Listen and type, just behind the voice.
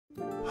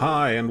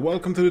Hi and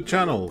welcome to the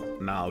channel.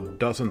 Now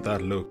doesn't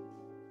that look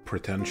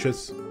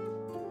pretentious?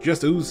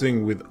 Just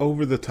oozing with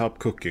over-the-top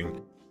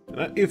cooking.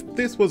 If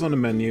this was on the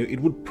menu, it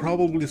would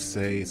probably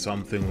say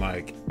something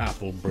like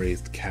apple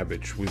braised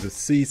cabbage with a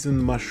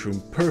seasoned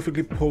mushroom,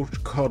 perfectly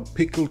poached cod,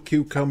 pickled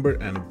cucumber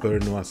and beurre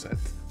noisette,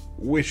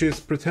 which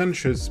is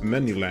pretentious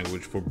menu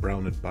language for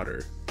browned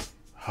butter.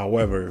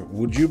 However,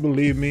 would you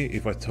believe me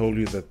if I told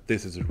you that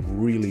this is a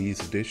really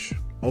easy dish?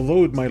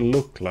 Although it might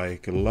look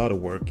like a lot of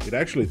work, it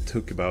actually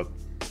took about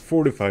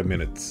 45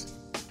 minutes.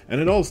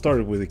 And it all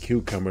started with a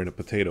cucumber and a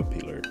potato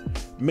peeler.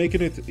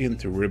 Making it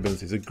into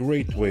ribbons is a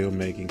great way of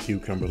making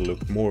cucumber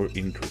look more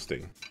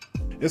interesting.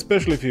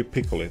 Especially if you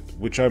pickle it,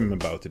 which I'm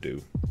about to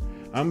do.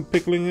 I'm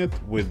pickling it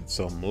with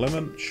some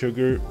lemon,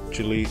 sugar,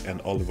 chili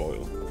and olive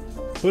oil.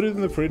 Put it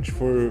in the fridge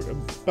for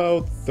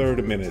about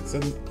 30 minutes,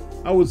 and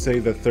I would say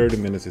that 30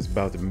 minutes is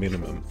about the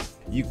minimum.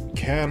 You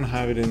can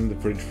have it in the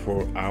fridge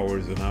for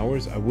hours and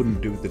hours. I wouldn't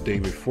do it the day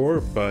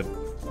before, but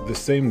the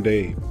same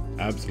day,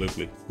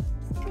 absolutely.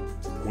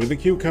 With the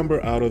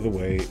cucumber out of the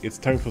way, it's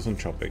time for some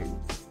chopping.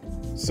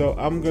 So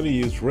I'm gonna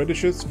use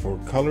radishes for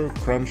color,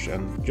 crunch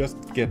and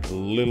just get a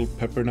little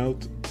pepper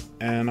note.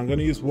 And I'm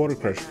gonna use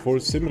watercress for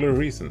similar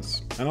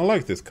reasons. And I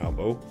like this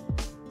combo.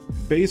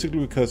 Basically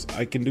because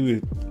I can do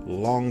it a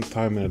long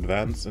time in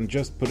advance and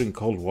just put in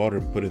cold water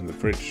and put it in the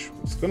fridge.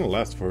 It's gonna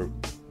last for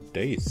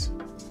days.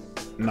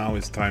 Now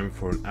it's time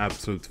for an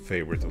absolute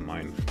favorite of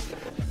mine,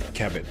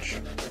 cabbage.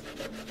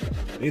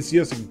 It's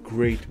just a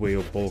great way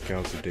of bulk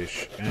out the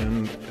dish,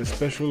 and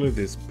especially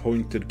this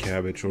pointed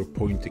cabbage or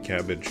pointy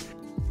cabbage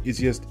is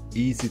just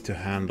easy to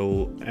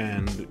handle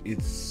and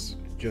it's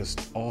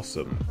just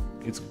awesome.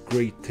 It's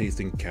great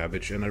tasting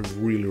cabbage and I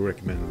really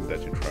recommend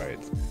that you try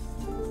it.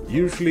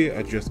 Usually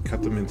I just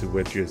cut them into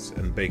wedges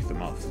and bake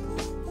them off.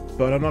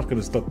 But I'm not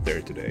gonna stop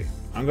there today.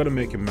 I'm gonna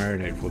make a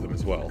marinade for them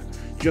as well,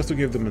 just to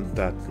give them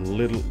that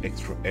little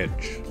extra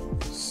edge.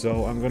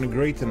 So I'm gonna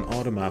grate an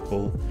autumn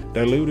apple,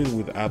 dilute it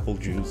with apple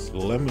juice,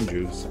 lemon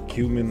juice,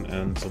 cumin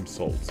and some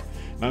salt.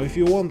 Now if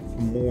you want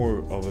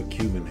more of a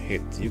cumin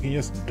hit, you can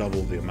just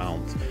double the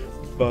amount,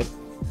 but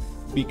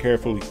be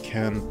careful, it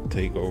can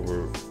take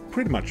over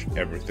pretty much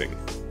everything.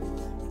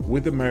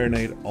 With the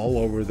marinade all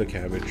over the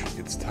cabbage,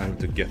 it's time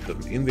to get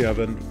them in the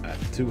oven at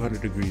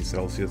 200 degrees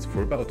Celsius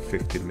for about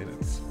 15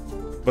 minutes.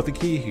 But the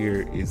key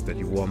here is that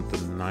you want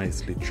them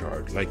nicely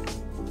charred, like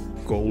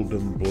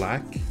golden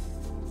black,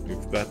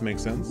 if that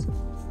makes sense.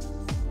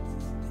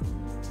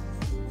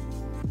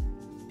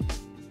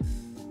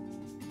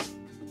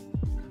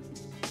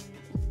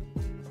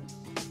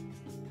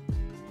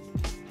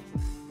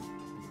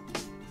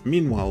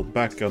 Meanwhile,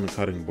 back on the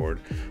cutting board,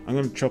 I'm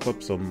going to chop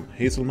up some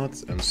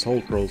hazelnuts and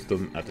salt roast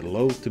them at a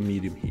low to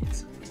medium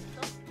heat.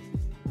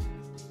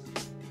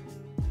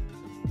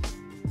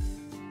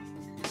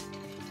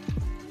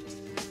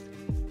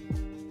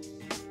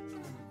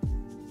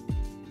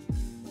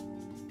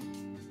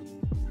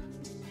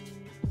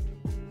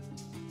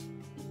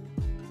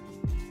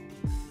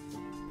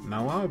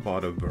 Now I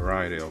bought a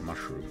variety of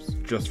mushrooms,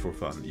 just for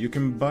fun. You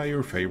can buy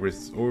your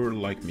favorites or,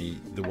 like me,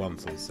 the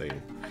ones on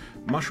sale.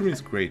 Mushroom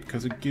is great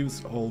because it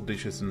gives all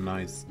dishes a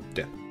nice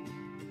depth.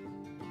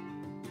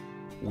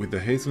 With the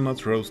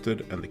hazelnuts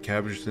roasted and the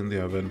cabbage in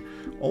the oven,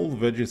 all the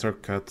veggies are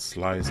cut,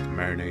 sliced,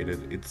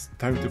 marinated. It's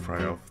time to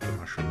fry off the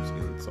mushrooms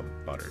in some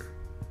butter.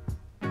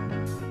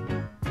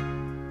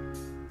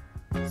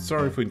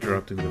 Sorry for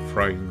interrupting the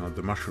frying of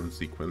the mushroom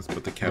sequence,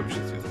 but the cabbage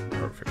is just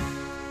perfect.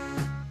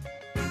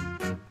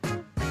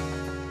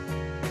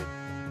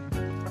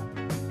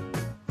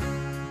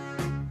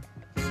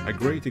 I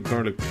grate a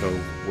garlic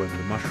clove when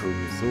the mushroom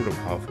is sort of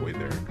halfway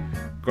there.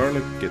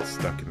 Garlic gets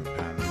stuck in the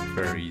pan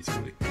very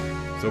easily,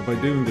 so by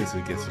doing this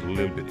it gets a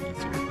little bit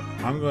easier.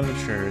 I'm gonna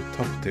share a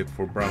top tip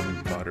for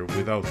browning butter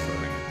without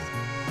burning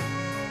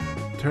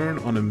it. Turn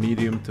on a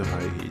medium to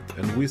high heat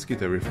and whisk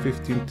it every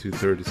 15 to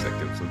 30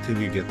 seconds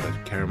until you get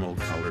that caramel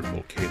colored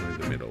volcano in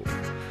the middle.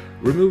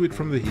 Remove it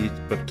from the heat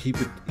but keep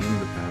it in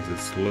the pan so it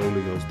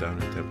slowly goes down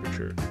in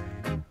temperature.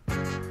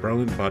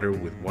 Browning butter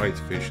with white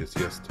fish is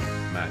just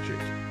magic.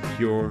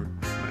 Pure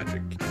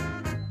magic.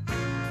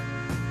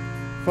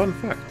 Fun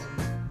fact.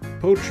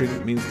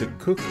 Poaching means to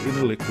cook in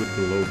a liquid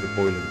below the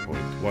boiling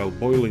point, while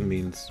boiling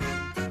means,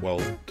 well,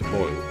 to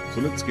boil. So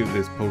let's give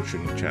this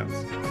poaching a chance.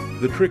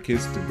 The trick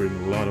is to bring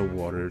a lot of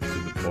water to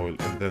the boil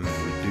and then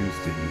reduce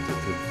the heat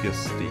until it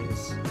just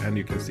steams and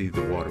you can see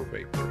the water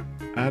vapor.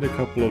 Add a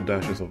couple of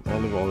dashes of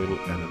olive oil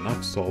and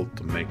enough salt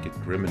to make it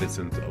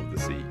reminiscent of the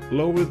sea.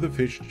 Lower the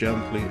fish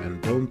gently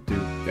and don't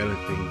do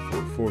anything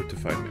for 4 to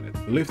 5 minutes.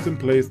 Lift and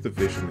place the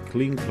fish in a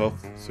clean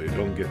cloth so you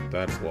don't get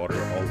that water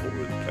all over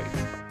the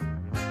plate.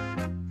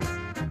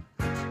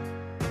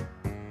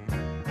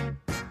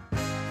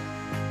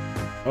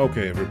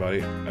 Okay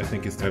everybody, I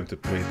think it's time to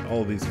plate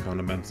all these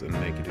condiments and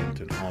make it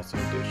into an awesome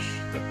dish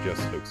that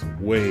just looks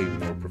way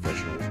more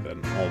professional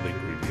than all the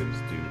ingredients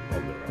do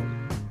on their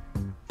own.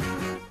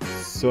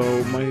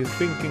 So my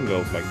thinking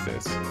goes like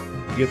this.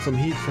 Get some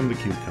heat from the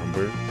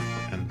cucumber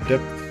and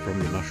depth from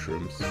the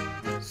mushrooms.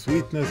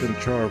 sweetness and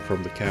char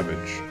from the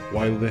cabbage,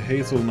 while the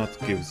hazelnut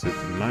gives it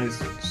a nice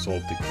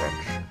salty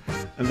crunch,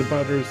 and the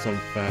butter some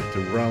fat to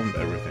round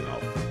everything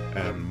off.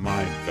 And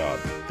my god,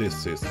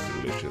 this is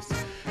delicious.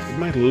 It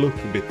might look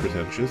a bit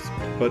pretentious,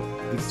 but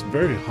it's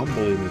very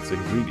humble in its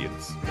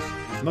ingredients.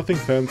 Nothing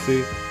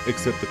fancy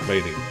except the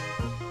plating.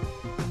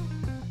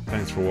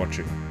 Thanks for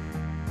watching.